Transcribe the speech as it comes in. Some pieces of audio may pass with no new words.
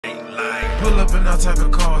Pull up in all type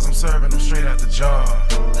of cars, I'm serving them straight out the jar.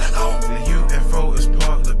 The UFO is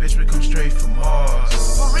parked, the bitch we come straight from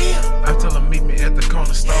Mars. For real? I tell them meet me at the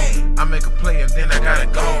corner store. I make a play and then I gotta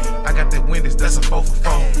go. I got that Wendy's, that's a 4 for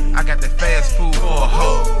 4. I got that fast food for a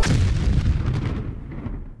hoe.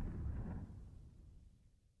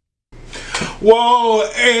 Whoa,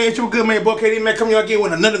 hey, it's your good man, boy KD, man. Come here again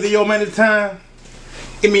with another video, man, this time.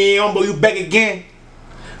 Give me YoungBoy, you back again.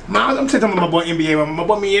 Man, I'm telling my boy NBA, man. My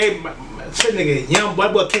boy NBA, shit nigga,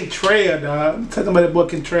 YoungBoy, boy King Trail, dog. I'm telling about that boy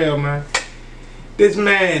King Trail, man. This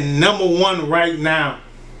man #1 right now.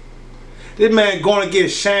 This man going to get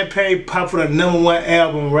champagne pop for the #1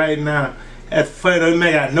 album right now. That's funny though, this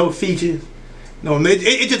man got no features. No,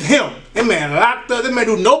 it's just him. This man locked up, this man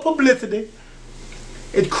do no publicity.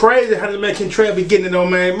 It's crazy how the man King Trail be getting it on,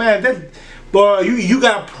 man. Man, that boy, you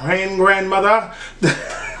got a praying grandmother.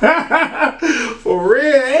 For real,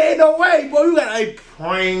 ain't no way, boy. You got a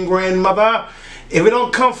praying grandmother. If it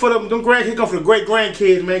don't come for them grandkids, come for the great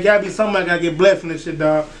grandkids, man. Gotta be somebody gotta get blessed from this shit,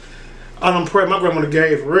 dog. I don't pray my grandmother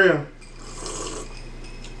gave, for real.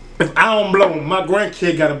 If I don't blow, my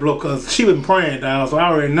grandkid gotta blow, cause she been praying, dog. So I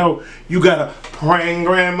already know you got a praying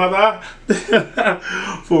grandmother.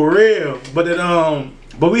 For real. But it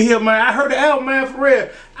but we here, man. I heard the album, man, for real.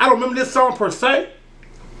 I don't remember this song per se.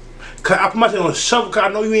 Cause I put my shit on shuffle, cause I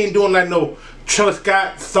know you ain't doing like no Travis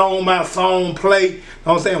Scott song by song play. You know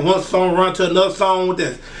what I'm saying? One song run to another song with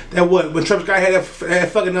this. That what when Travis Scott had that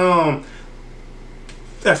fucking that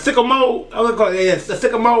sicko mode. I was call it the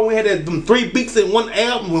sicko mode. We had them 3 beats in one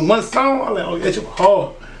album with one song. I'm like, oh, that shit was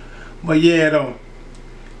hard. But yeah, though.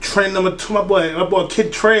 Trend #2, my boy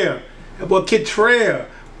Kid Trail. That boy Kid Trail.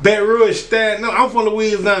 Baton Rouge stand up. I'm from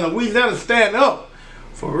Louisiana. Louisiana stand up.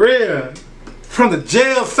 For real. From the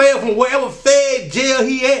jail cell, from wherever fed jail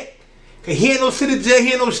he at. Cause he ain't no city jail,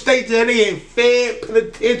 he ain't no state jail, he ain't fed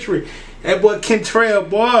penitentiary. That boy Kid Trail,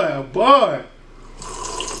 boy.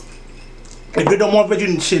 If you don't want to bet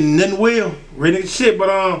you shit, nothing will. Real nigga shit, but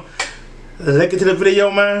let's get to the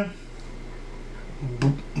video, man.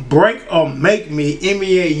 Break or make me,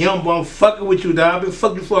 NBA YoungBoy. I'm fucking with you, dog. I've been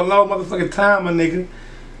fucking you for a long motherfucking time, my nigga.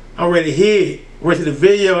 I'm ready to hear it. Rest of the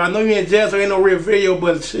video. I know you in jail, so ain't no real video,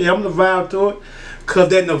 but shit, I'm the vibe to it. Cause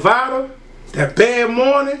that Nevada, that Bad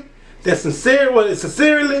Morning, that Sincerely,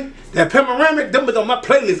 that Panoramic, them bitches on my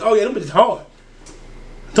playlist. Oh yeah, them bitches hard.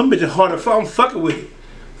 Them bitches hard to fuck. I'm fucking with it.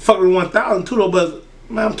 Fucking with 1000 too though, but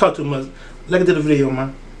man, I'm talking too much. Let's get to the video,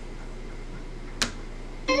 man.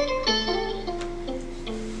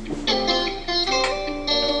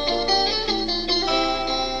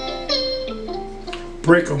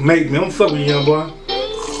 Break or make me. I'm fucking with you, YoungBoy.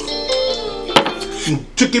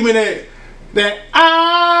 Just give me that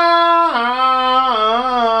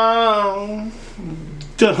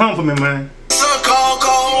just hum for me, man. It's a cold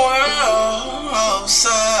world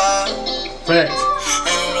outside. Facts.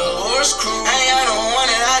 And the worst crew. Ain't got no one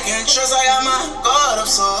that I can trust. I got my guard up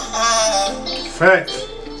so high. Facts.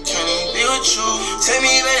 Can it be with you? Tell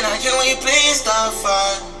me, man, can we please stop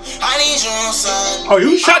fighting? I need you on side. Oh,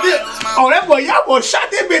 you shot that? Oh, that boy, y'all boy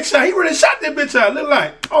shot that bitch out. He really shot that bitch out. Look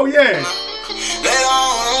like, oh yeah. Later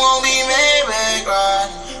on, I'm gonna be made back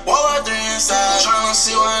right. Walk out there inside, tryna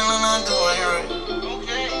see what I'm not doing right.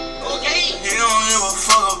 Okay. He don't give a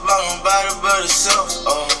fuck about nobody but himself.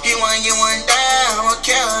 He wanna get one down, I'ma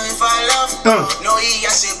care if I left. No, he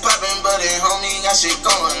got shit poppin', but his homie got shit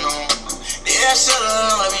going on. Yeah,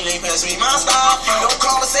 should've let me lay past me my style. Don't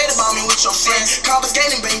conversate about me with your friends.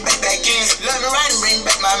 Confiscate and bring back in. Let me ride and bring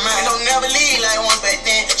back my mind. Don't never leave like once back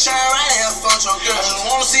then. Shine right and have fun, your girl. I just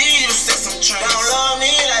wanna see you set some trends. Don't love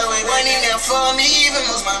me like way back then. There for me, even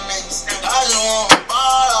most my mates. I just wanna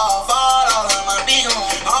fall off in my big home.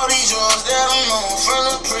 All these drugs that I'm on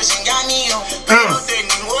from the prison got me on. People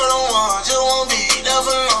thinking what I want, just won't be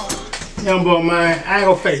left alone. YoungBoy, man, I ain't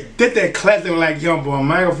gonna fake. This that classic like YoungBoy,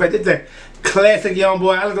 man. I ain't gonna fake. This that classic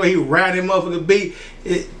YoungBoy. I look like he riding motherfucking beat.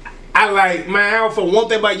 I like, man, I don't for one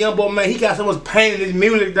thing about YoungBoy, man, he got so much pain in his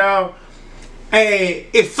music, dog. And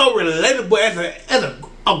it's so relatable as a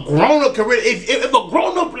grown-up career. If a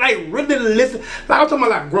grown-up like really listen, like I'm talking about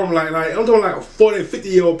like grown, like I'm talking like a 40,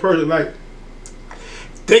 50-year-old person, like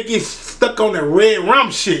they get stuck on that red rum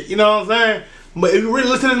shit, you know what I'm saying? But if you really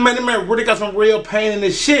listen to this man really got some real pain in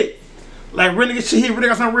this shit. Like really shit, he really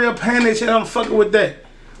got some real pain in this shit. I'm fucking with that.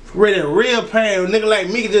 Really real pain. A nigga like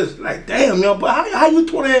me just like, damn, yo, but how you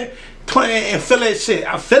 20 and feel that shit?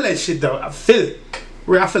 I feel that shit though. I feel it.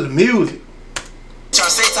 Real, I feel the music.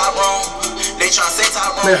 Tryna say top wrong. They tryna say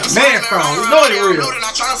top wrong. Man from, you know it real.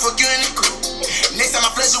 Not tryna fuck you in the cool. Next time I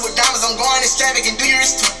flex you with diamonds, I'm going this traffic and do your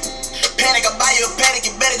wrist too. Panic, I buy you a panic,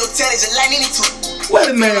 you better go tell it just like me to. What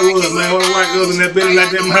the man was, man? What a white girl in that building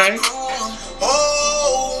like that, man?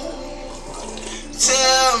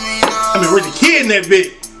 Tell me now. I mean, Richard Kid in that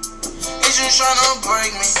bitch. Is you tryna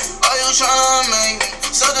break me? Are you tryna make me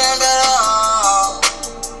something better?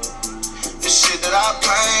 The shit that I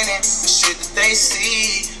painted, the shit that they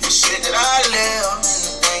see, the shit that I live, and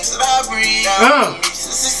the things that I breathe. I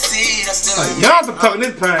succeed, I still y'all been talking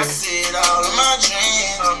this pain. I see it all in my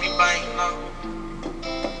dreams. I'll be banking up.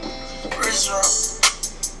 Rich rock.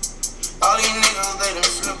 All these niggas, they done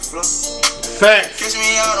flip-flop. Facts. Catch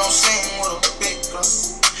me out on scene with a big club.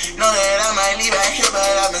 Know that I might leave out here, but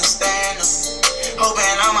I've been standing.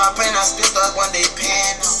 Hoping all my pain I still start one day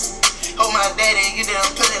paying off. Hope my daddy, you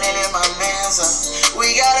didn't put it in my man's up.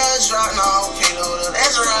 We gotta drop, no, okay,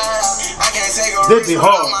 that's right. I can't take a risk. This be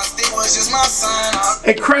hard. My stick was just my sign up.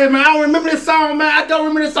 Hey, crazy, man, I don't remember this song, man. I don't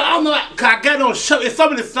remember this song. I don't know, cause I got on show. It's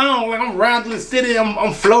some of the song, like I'm riding through the city,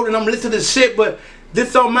 I'm floating, I'm listening to shit, but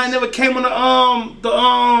this song, man, never came on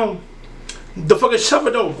the fucking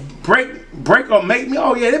shuffle though. Break or make me.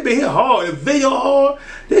 Oh yeah, that bitch hit hard. The video hard.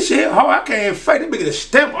 This shit hit hard. I can't even fake. That bitch get a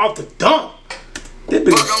stamp off the dump. That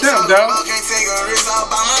bitch a stamp, dog. I can't take a risk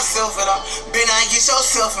out by myself at all. Been out, get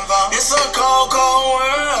yourself involved. It's a cold, cold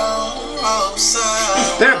world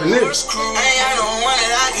outside. Stamping this. Hey, I don't want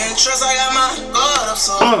it. I can trust. I got my guard up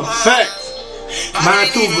so high. Facts.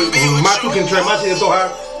 Mine too, but my two can trap. My shit is so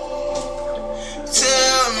high.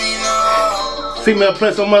 Tell me now. Female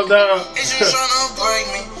playing so much, dog. Is you tryna break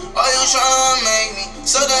me? Are you tryna make me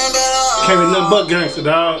something better? Can't be nothing but gangster,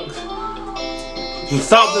 dog. You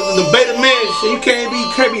soft as the beta man shit. You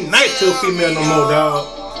can't be nice to a female no more, dog.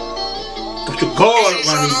 Put your guard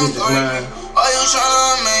around these bitches, man. Are you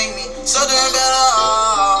tryna make me something better?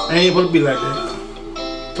 I ain't supposed to be like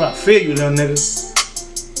that. So I feel you, little nigga.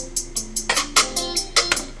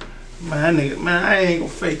 Man, that nigga, man, I ain't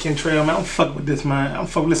gonna fake Kentrail, man. I'm fucking with this, man. I'm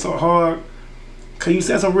fucking with this so hard. Cause you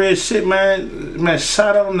said some real shit, man. Man,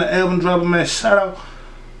 shout out on the album dropper, man. Shout out.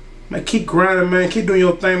 Man, keep grinding, man. Keep doing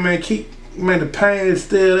your thing, man. Man, the pain is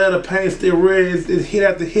still there. The pain is still real. It's hit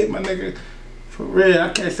after hit, my nigga. For real. I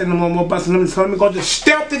can't say no more about some. Let me go just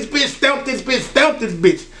stamp this bitch, stamp this bitch, stamp this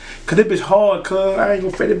bitch. Cause this bitch hard, cuz. I ain't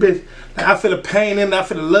gonna fake this bitch. Like, I feel the pain in it. I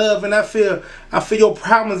feel the love, and I feel your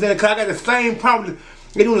problems in it. Cause I got the same problem.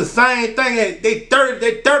 They doing the same thing. They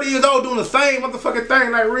 30 years old doing the same motherfucking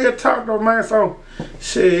thing. Like real talk though, man. So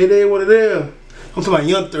shit, it is what it is. I'm talking about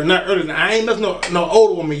young 30, not early. I ain't messing no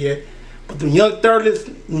older woman yet. But the young 30s,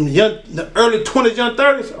 the early 20s, young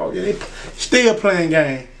 30s, oh yeah, they still playing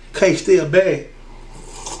game. Cause still bad.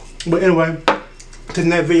 But anyway, to the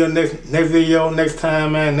next video, next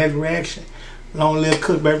time, man, next reaction. Long live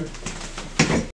Cook, baby.